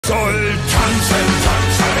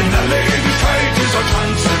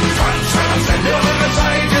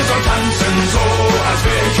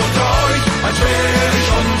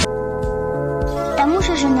К тому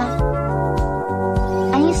же жена.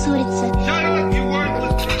 Они ссорятся.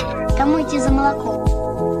 Кому идти за молоком?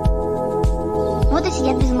 Вот и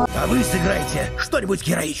сидят без молока. А вы сыграйте что-нибудь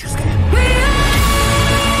героическое.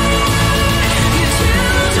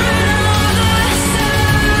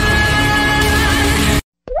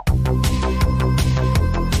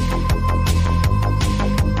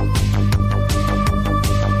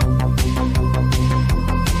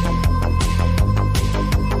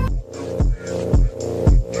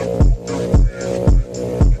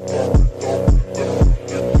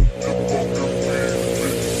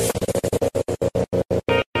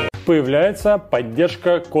 Появляется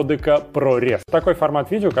поддержка кодека ProRes. Такой формат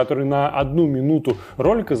видео, который на 1 минуту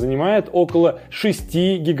ролика занимает около 6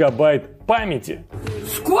 гигабайт памяти.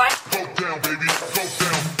 Сколько?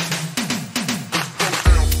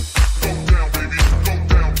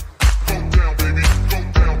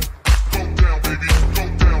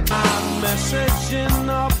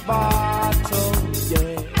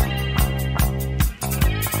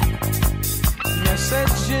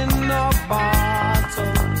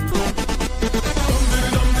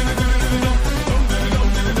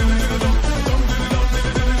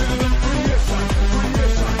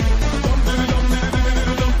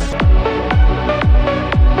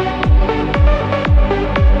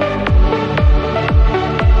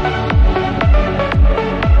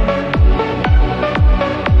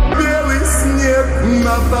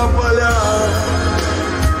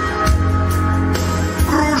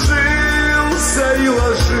 Кружился и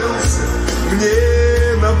ложился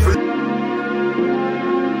мне на плечи.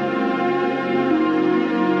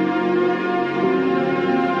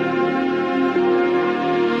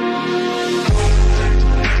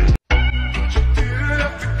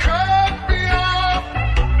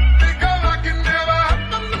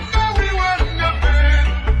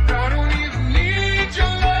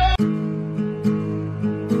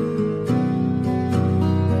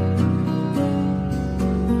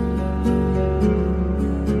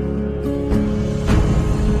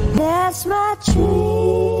 That's my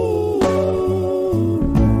dream.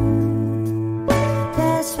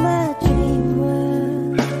 That's my dream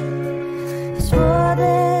world. It's more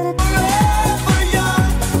than a forever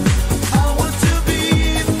young. I want to be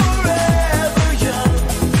forever young.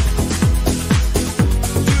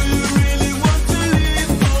 Do you really want to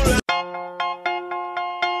live forever?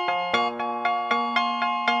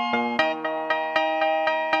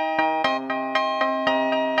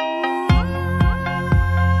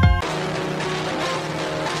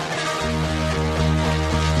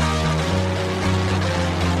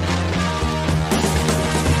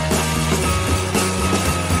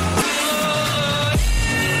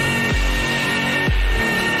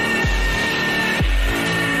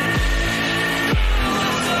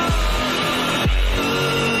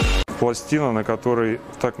 Пластина, на которой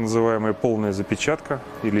так называемая полная запечатка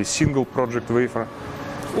или Single Project Wafer.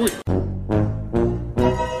 Ой.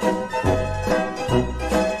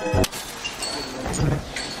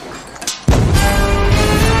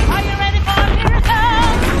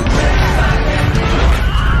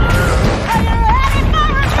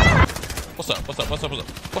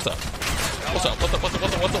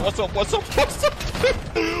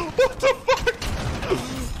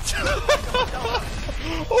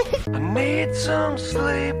 I need some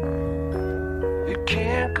sleep. You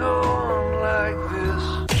can't go on like this.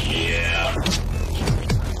 Yeah.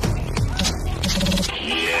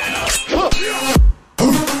 Yeah.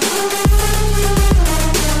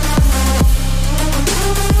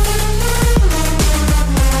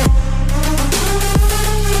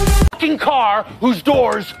 Car whose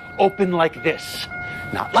doors open like this.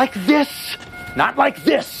 Not like this. Not like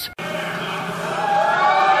this.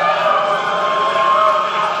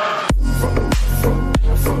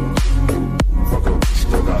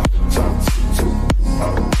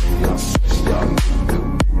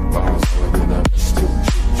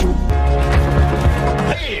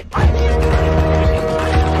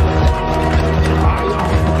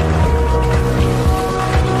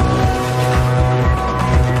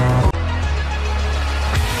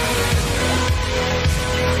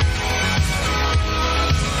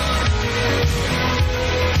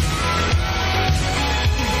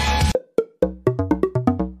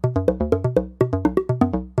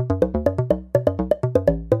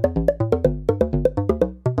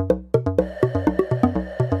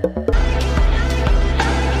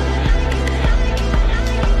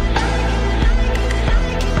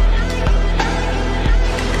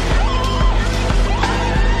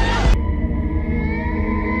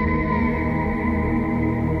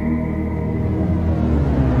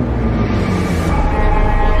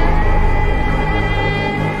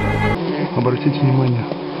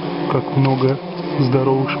 много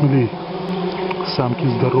здоровых шмелей. Самки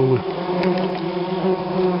здоровые.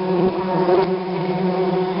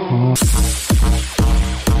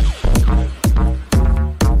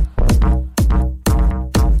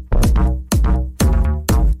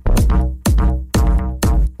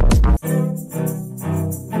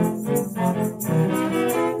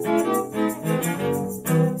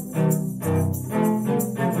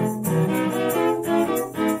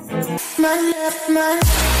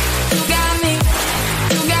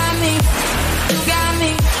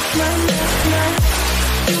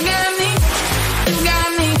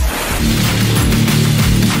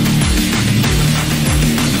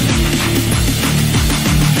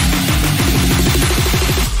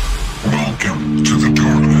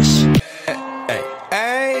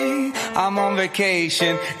 I'm on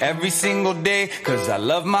vacation every single day, cause I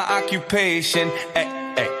love my occupation. Ay,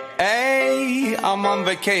 ay, ay, I'm on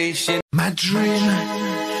vacation. My dream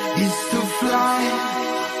is to fly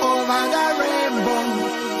over the rainbow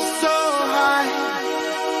so high.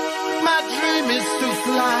 My dream is to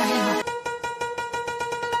fly.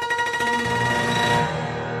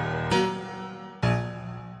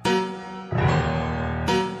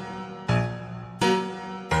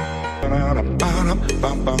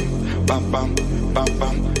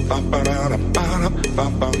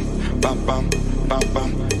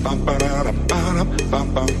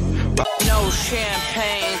 No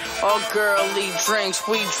champagne or girly drinks,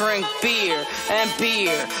 we drink beer and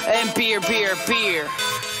beer and beer, beer, beer.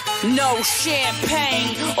 No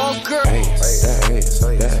champagne or girl.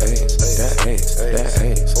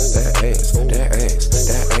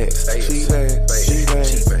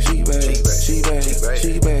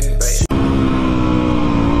 She bad.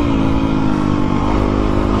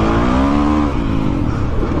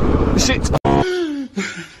 Shit.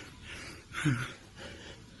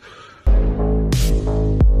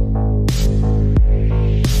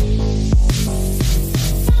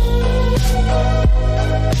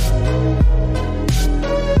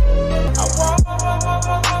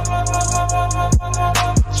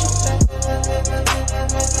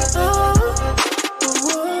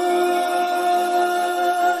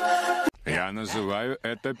 Я называю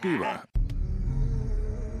это пиво.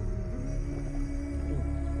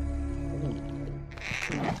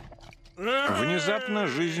 Внезапно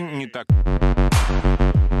жизнь не так.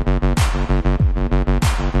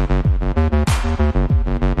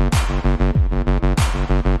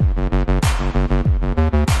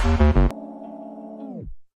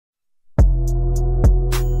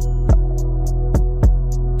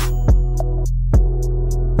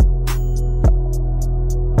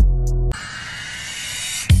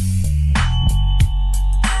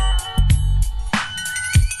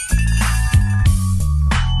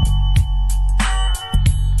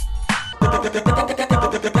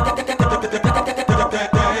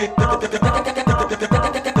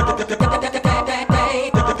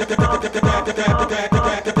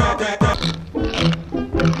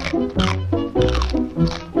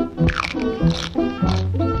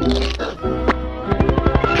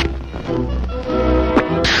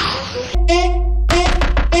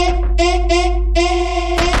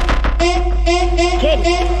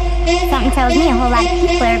 Something tells me a whole lot of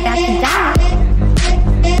people are about to die.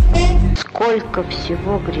 Сколько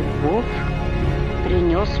всего грибов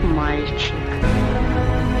принес мальчик?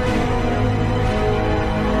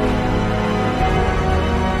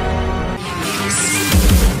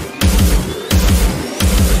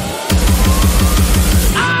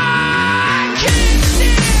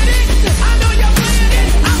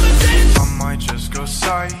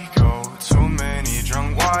 Psycho, too many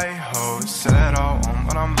drunk white hoes. Said I won't,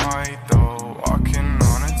 but I might though. Walking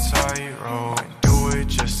on a tightrope, do it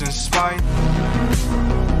just in spite.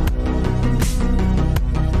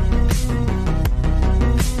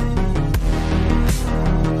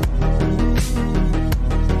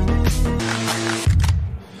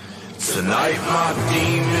 Tonight my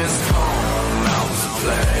demons come out to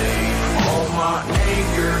play. All my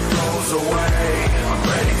anger goes away. I'm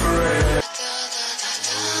ready for it.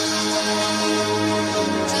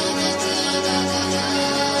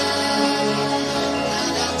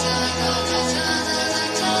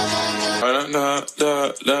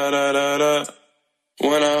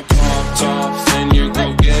 When I popped off, then your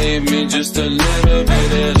girl gave me just a little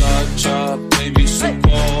bit of hot chop. Baby, so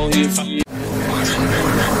cold if you.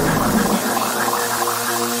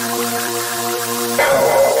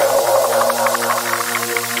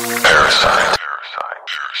 Parasite.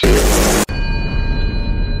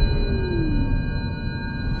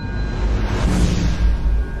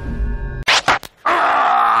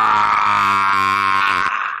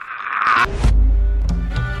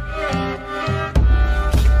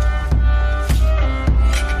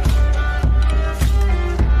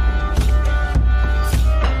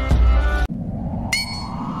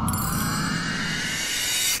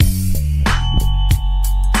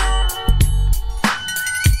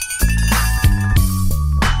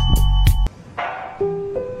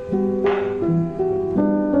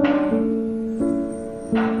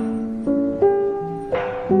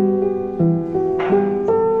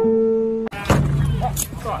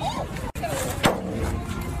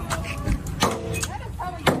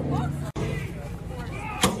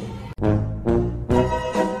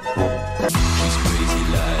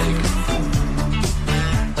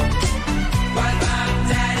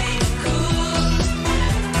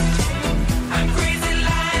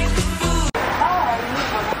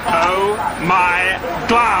 my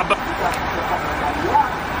club.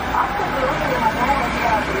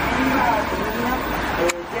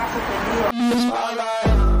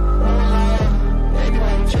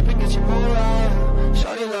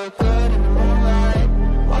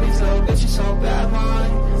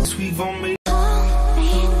 We've only